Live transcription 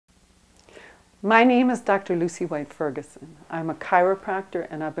My name is Dr. Lucy Whyte Ferguson. I'm a chiropractor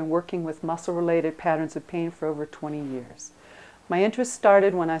and I've been working with muscle-related patterns of pain for over 20 years. My interest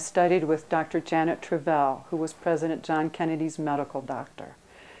started when I studied with Dr. Janet Travell, who was President John Kennedy's medical doctor.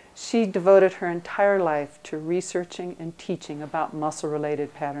 She devoted her entire life to researching and teaching about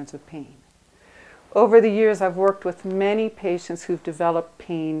muscle-related patterns of pain. Over the years, I've worked with many patients who've developed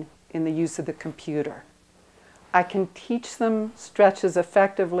pain in the use of the computer. I can teach them stretches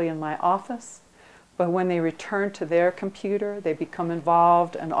effectively in my office, but when they return to their computer, they become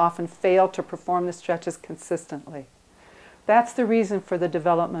involved and often fail to perform the stretches consistently. That's the reason for the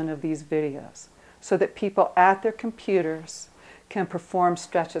development of these videos, so that people at their computers can perform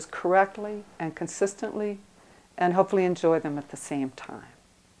stretches correctly and consistently and hopefully enjoy them at the same time.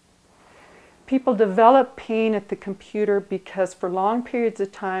 People develop pain at the computer because for long periods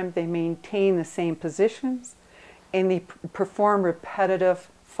of time they maintain the same positions and they perform repetitive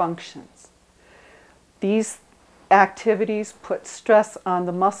functions. These activities put stress on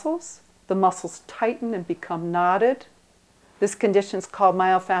the muscles tighten and become knotted. This condition is called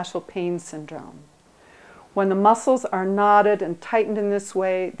myofascial pain syndrome. When the muscles are knotted and tightened in this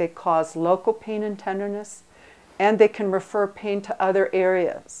way, they cause local pain and tenderness, and they can refer pain to other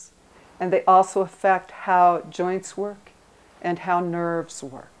areas. And they also affect how joints work and how nerves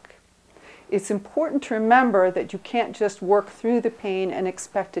work. It's important to remember that you can't just work through the pain and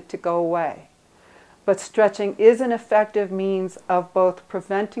expect it to go away. But stretching is an effective means of both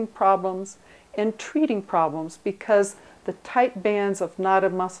preventing problems and treating problems because the tight bands of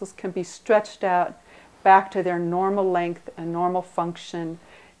knotted muscles can be stretched out back to their normal length and normal function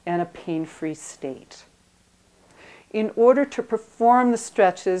and a pain-free state. In order to perform the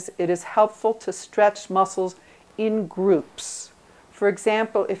stretches, it is helpful to stretch muscles in groups. For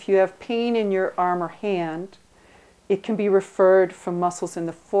example, if you have pain in your arm or hand, it can be referred from muscles in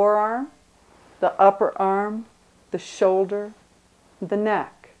the forearm, the upper arm, the shoulder, the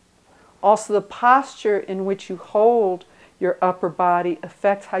neck. Also, the posture in which you hold your upper body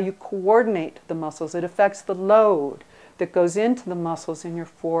affects how you coordinate the muscles. It affects the load that goes into the muscles in your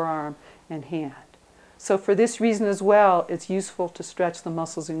forearm and hand. So for this reason as well, it's useful to stretch the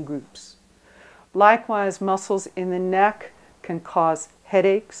muscles in groups. Likewise, muscles in the neck can cause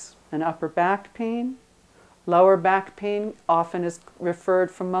headaches and upper back pain. Lower back pain often is referred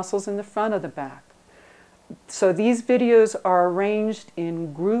from muscles in the front of the back. So these videos are arranged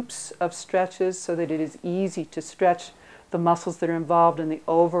in groups of stretches so that it is easy to stretch the muscles that are involved in the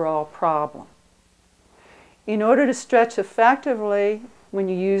overall problem. In order to stretch effectively, when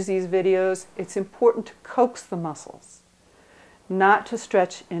you use these videos, it's important to coax the muscles, not to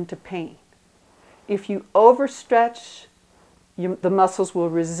stretch into pain. If you overstretch, the muscles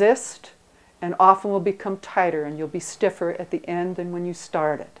will resist and often will become tighter and you'll be stiffer at the end than when you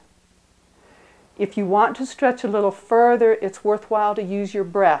started. If you want to stretch a little further, it's worthwhile to use your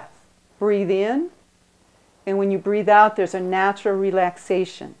breath. Breathe in, and when you breathe out, there's a natural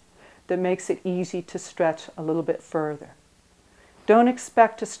relaxation that makes it easy to stretch a little bit further. Don't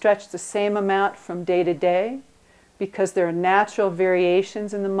expect to stretch the same amount from day to day because there are natural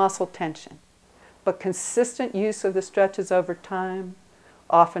variations in the muscle tension, but consistent use of the stretches over time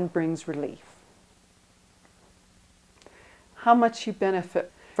often brings relief. How much you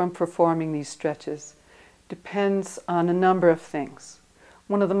benefit from performing these stretches depends on a number of things.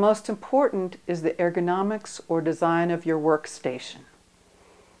 One of the most important is the ergonomics or design of your workstation.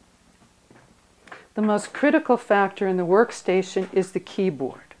 The most critical factor in the workstation is the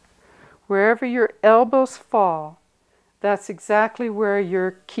keyboard. Wherever your elbows fall, that's exactly where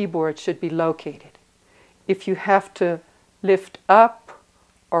your keyboard should be located. If you have to lift up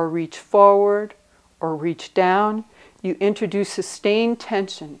or reach forward or reach down, you introduce sustained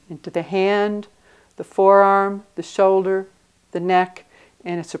tension into the hand, the forearm, the shoulder, the neck,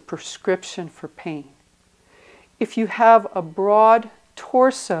 and it's a prescription for pain. If you have a broad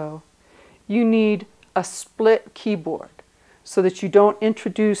torso, you need a split keyboard so that you don't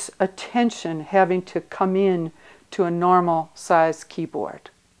introduce a tension having to come in to a normal size keyboard.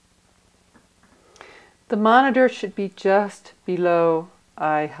 The monitor should be just below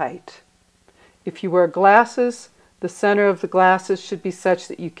eye height. If you wear glasses, the center of the glasses should be such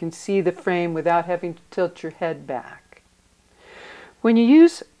that you can see the frame without having to tilt your head back. When you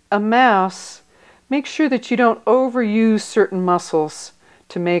use a mouse, make sure that you don't overuse certain muscles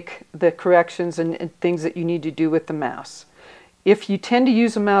to make the corrections and things that you need to do with the mouse. If you tend to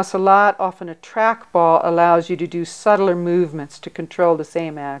use a mouse a lot, often a trackball allows you to do subtler movements to control the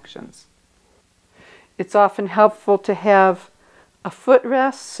same actions. It's often helpful to have a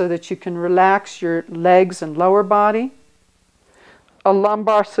footrest so that you can relax your legs and lower body, a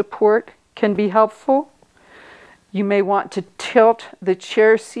lumbar support can be helpful. You may want to tilt the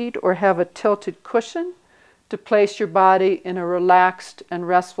chair seat or have a tilted cushion to place your body in a relaxed and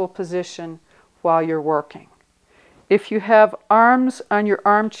restful position while you're working. If you have arms on your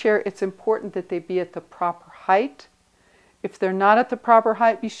armchair, it's important that they be at the proper height. If they're not at the proper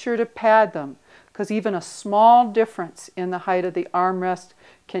height, be sure to pad them, because even a small difference in the height of the armrest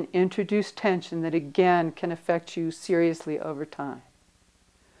can introduce tension that again can affect you seriously over time.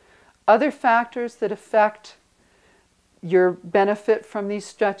 Other factors that affect your benefit from these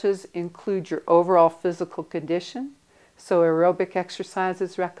stretches include your overall physical condition, so aerobic exercise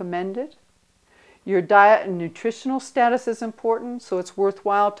is recommended. Your diet and nutritional status is important, so it's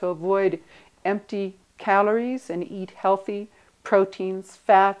worthwhile to avoid empty calories and eat healthy proteins,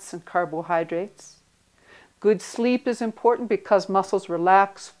 fats, and carbohydrates. Good sleep is important because muscles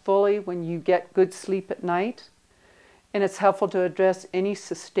relax fully when you get good sleep at night, and it's helpful to address any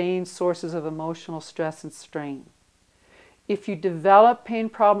sustained sources of emotional stress and strain. If you develop pain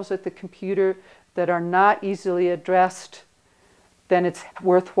problems with the computer that are not easily addressed, then it's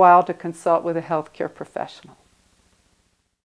worthwhile to consult with a healthcare professional.